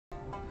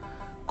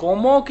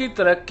قوموں کی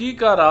ترقی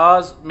کا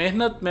راز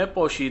محنت میں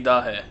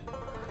پوشیدہ ہے۔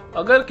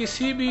 اگر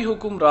کسی بھی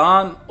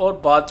حکمران اور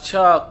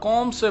بادشاہ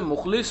قوم سے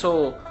مخلص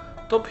ہو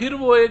تو پھر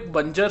وہ ایک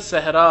بنجر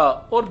صحرا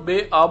اور بے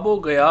آب و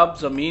گیاب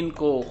زمین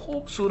کو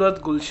خوبصورت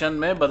گلشن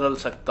میں بدل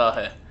سکتا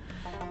ہے۔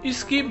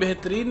 اس کی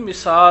بہترین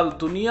مثال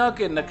دنیا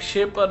کے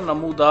نقشے پر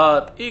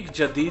نمودار ایک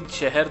جدید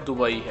شہر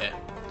دبئی ہے۔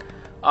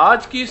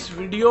 آج کی اس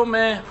ویڈیو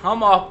میں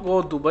ہم آپ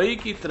کو دبئی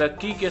کی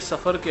ترقی کے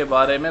سفر کے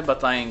بارے میں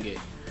بتائیں گے،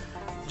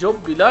 جو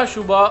بلا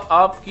شبہ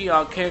آپ کی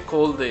آنکھیں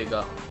کھول دے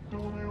گا۔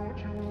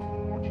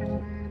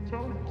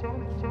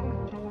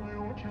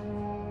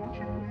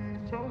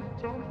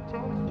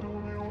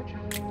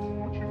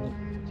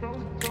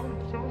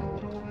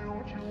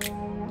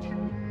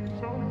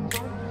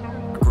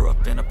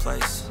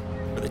 Place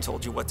where they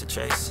told you what to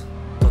chase,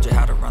 told you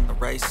how to run the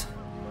race,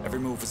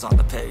 every move was on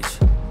the page,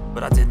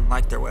 but I didn't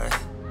like their way,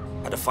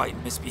 had to fight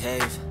and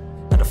misbehave,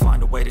 had to find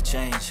a way to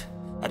change,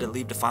 had to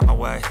leave to find my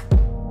way,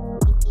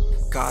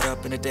 caught up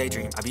in a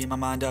daydream, I beat my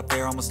mind up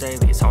there almost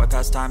daily, it's how I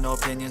pass time, no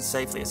opinions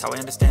safely, it's how I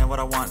understand what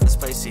I want in this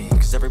place, see,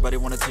 cause everybody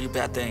wanna tell you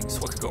bad things,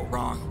 what could go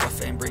wrong, what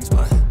fame brings,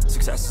 but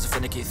success is a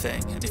finicky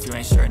thing, and if you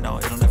ain't sure, no,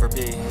 it'll never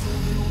be.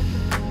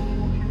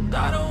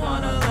 I don't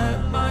wanna let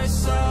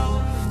myself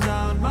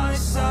down,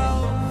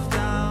 myself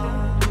down.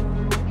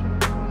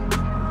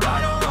 I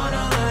don't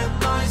wanna let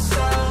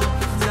myself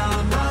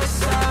down,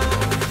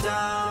 myself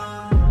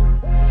down.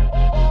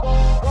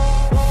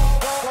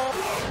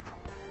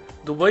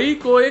 Dubai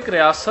کو ایک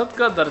ریاست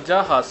کا درجہ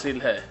حاصل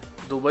ہے۔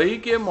 Dubai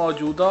کے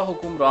موجودہ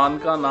حکمران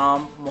کا نام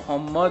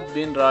محمد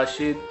بن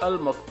راشد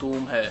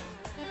المکتوم ہے۔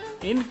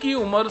 ان کی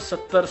عمر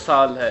 70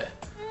 سال ہے۔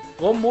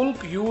 وہ ملک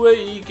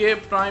UAE کے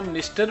پرائم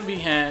منسٹر بھی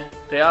ہیں۔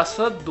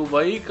 ریاست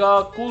دبئی کا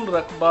کل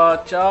رقبہ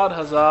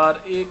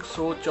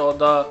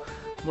 4114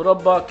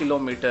 مربع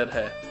کلومیٹر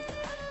ہے۔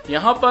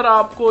 یہاں پر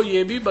آپ کو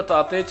یہ بھی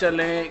بتاتے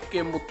چلیں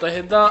کہ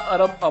متحدہ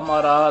عرب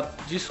امارات،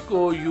 جس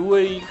کو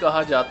UAE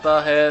کہا جاتا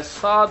ہے،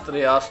 7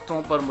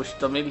 ریاستوں پر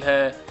مشتمل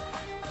ہے،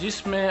 جس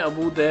میں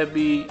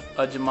Abu Dhabi,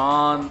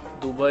 عجمان،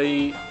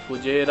 Dubai,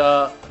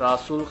 Fujairah,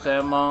 Ras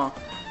Al Khaimah,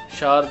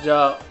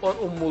 Sharjah اور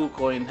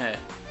القوین ہے۔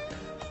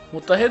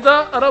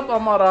 متحدہ عرب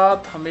امارات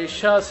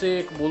ہمیشہ سے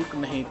ایک ملک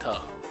نہیں تھا،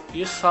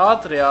 یہ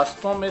 7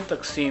 ریاستوں میں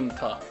تقسیم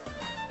تھا۔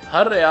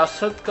 ہر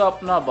ریاست کا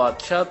اپنا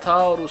بادشاہ تھا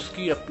اور اس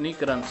کی اپنی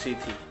کرنسی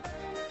تھی،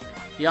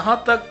 یہاں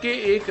تک کہ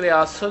ایک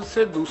ریاست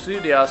سے دوسری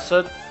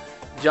ریاست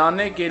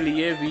جانے کے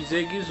لیے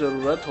ویزے کی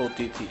ضرورت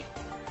ہوتی تھی۔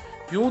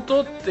 یوں تو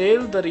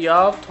تیل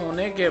دریافت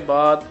ہونے کے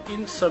بعد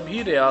ان سبھی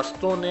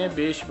ریاستوں نے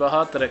بیش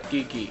بہا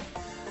ترقی کی،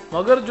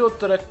 مگر جو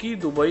ترقی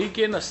دبئی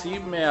کے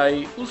نصیب میں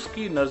آئی اس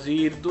کی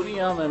نظیر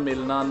دنیا میں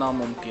ملنا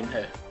ناممکن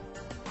ہے۔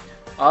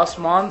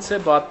 آسمان سے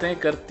باتیں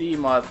کرتی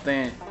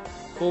عمارتیں،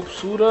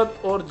 خوبصورت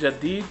اور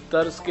جدید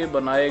طرز کے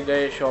بنائے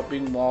گئے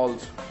شاپنگ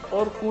مالز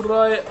اور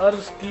کرۂ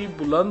ارض کی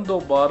بلند و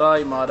بالا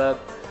عمارت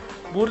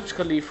برج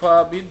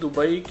خلیفہ بھی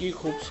دبئی کی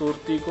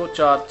خوبصورتی کو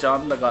 4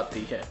 چاند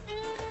لگاتی ہے۔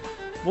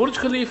 برج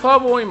خلیفہ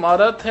وہ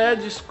عمارت ہے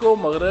جس کو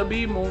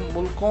مغربی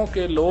ملکوں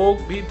کے لوگ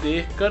بھی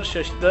دیکھ کر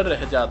ششدر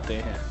رہ جاتے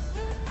ہیں۔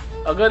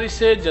 اگر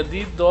اسے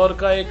جدید دور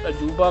کا ایک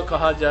عجوبہ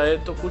کہا جائے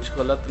تو کچھ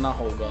غلط نہ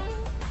ہوگا۔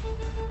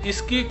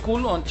 اس کی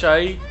کل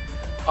اونچائی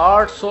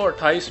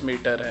 828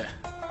 میٹر ہے،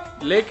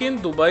 لیکن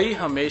دبئی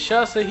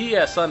ہمیشہ سے ہی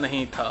ایسا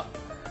نہیں تھا۔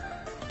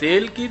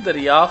 تیل کی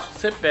دریافت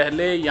سے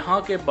پہلے یہاں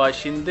کے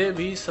باشندے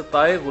بھی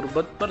ستائے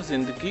غربت پر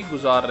زندگی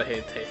گزار رہے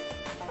تھے۔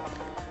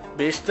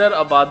 بیشتر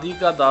آبادی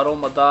کا دار و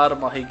مدار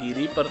ماہی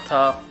گیری پر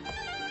تھا۔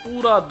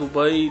 پورا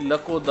دبئی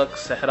لک و دک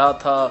صحرا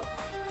تھا،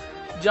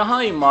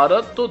 جہاں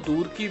عمارت تو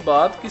دور کی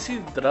بات کسی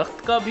درخت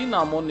کا بھی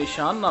نام و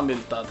نشان نہ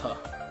ملتا تھا۔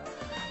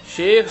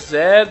 شیخ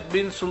زید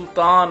بن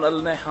سلطان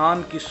ال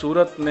نہیان کی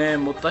صورت میں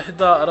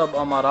متحدہ عرب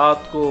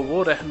امارات کو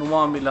وہ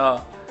رہنما ملا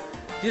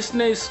جس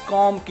نے اس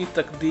قوم کی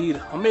تقدیر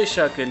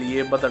ہمیشہ کے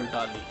لیے بدل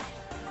ڈالی۔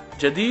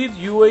 جدید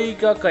UAE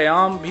کا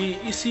قیام بھی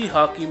اسی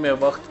حاکم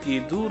وقت کی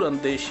دور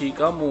اندیشی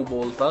کا منہ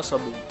بولتا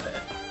ثبوت ہے۔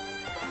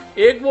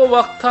 ایک وہ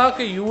وقت تھا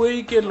کہ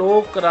UAE کے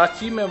لوگ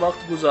کراچی میں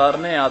وقت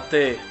گزارنے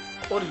آتے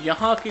اور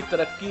یہاں کی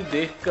ترقی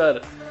دیکھ کر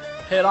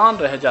حیران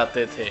رہ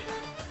جاتے تھے،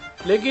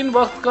 لیکن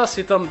وقت کا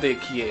ستم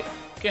دیکھیے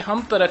کہ ہم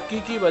ترقی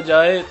کی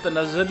بجائے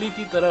تنزلی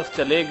کی طرف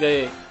چلے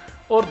گئے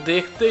اور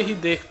دیکھتے ہی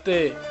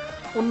دیکھتے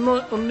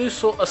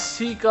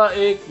 1980 کا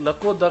ایک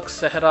لک و دک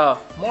صحرا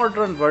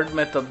ماڈرن ورلڈ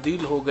میں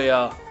تبدیل ہو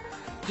گیا،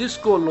 جس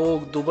کو لوگ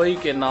دبئی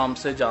کے نام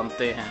سے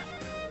جانتے ہیں،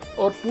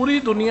 اور پوری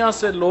دنیا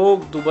سے لوگ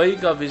دبئی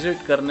کا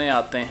وزٹ کرنے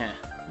آتے ہیں۔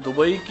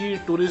 دبئی کی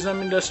ٹورزم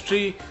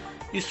انڈسٹری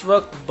اس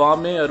وقت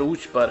بام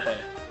عروج پر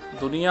ہے۔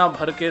 دنیا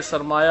بھر کے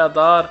سرمایہ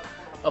دار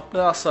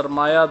اپنا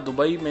سرمایہ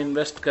دبئی میں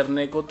انویسٹ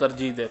کرنے کو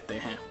ترجیح دیتے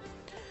ہیں۔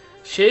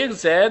 شیخ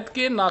زید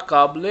کے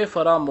ناقابل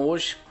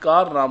فراموش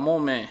کارناموں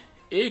میں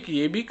ایک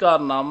یہ بھی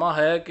کارنامہ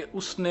ہے کہ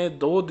اس نے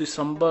 2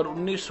 دسمبر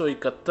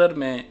 1971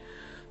 میں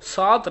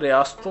 7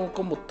 ریاستوں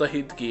کو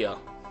متحد کیا،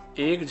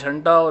 ایک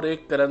جھنڈا اور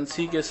ایک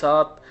کرنسی کے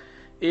ساتھ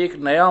ایک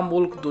نیا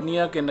ملک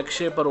دنیا کے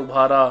نقشے پر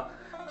ابھارا،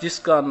 جس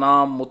کا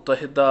نام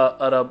متحدہ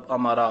عرب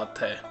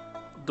امارات ہے۔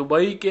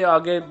 दुबई के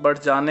आगे बढ़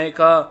जाने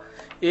का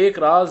एक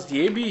राज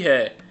ये भी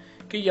है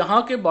कि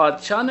यहाँ के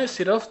बादशाह ने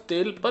सिर्फ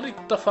तेल पर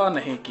इक्तफा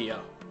नहीं किया,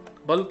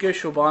 बल्कि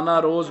शुबाना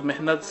रोज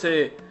मेहनत से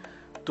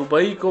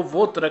दुबई को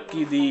वो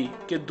तरक्की दी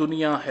कि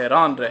दुनिया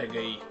हैरान रह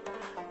गई।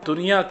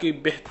 दुनिया की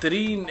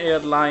बेहतरीन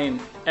एयरलाइन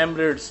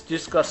एमिरेट्स,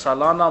 जिसका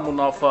सालाना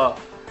मुनाफा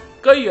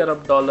कई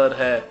अरब डॉलर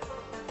है,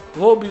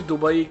 वो भी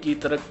दुबई की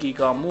तरक्की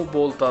का मुंह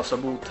बोलता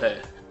सबूत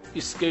है।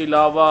 इसके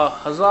अलावा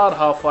हजार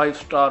 5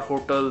 स्टार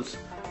होटल्स,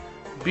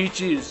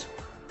 बीचेस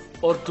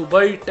और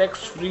दुबई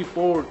टैक्स फ्री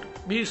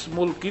पोर्ट भी इस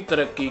मुल्क की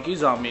तरक्की की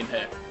जामीन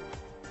है।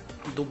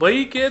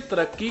 दुबई के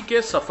तरक्की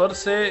के सफ़र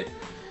से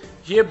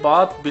ये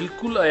बात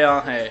बिल्कुल आया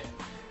है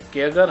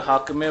कि अगर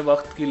हाकिम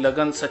वक्त की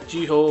लगन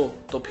सच्ची हो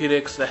तो फिर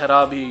एक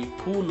सहरा भी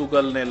फूल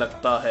उगलने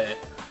लगता है।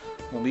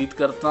 उम्मीद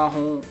करता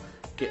हूँ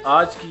कि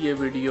आज की ये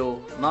वीडियो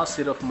ना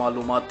सिर्फ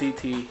मालूमाती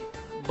थी,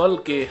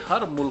 बल्कि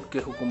हर मुल्क के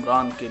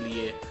हुक्मरान के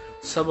लिए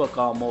सबक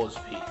आमोज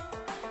भी।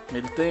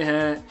 मिलते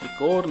हैं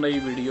एक और नई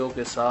वीडियो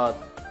के साथ,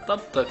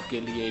 तब तक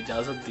के लिए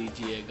इजाज़त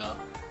दीजिएगा।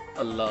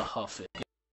 अल्लाह हाफ़िज़।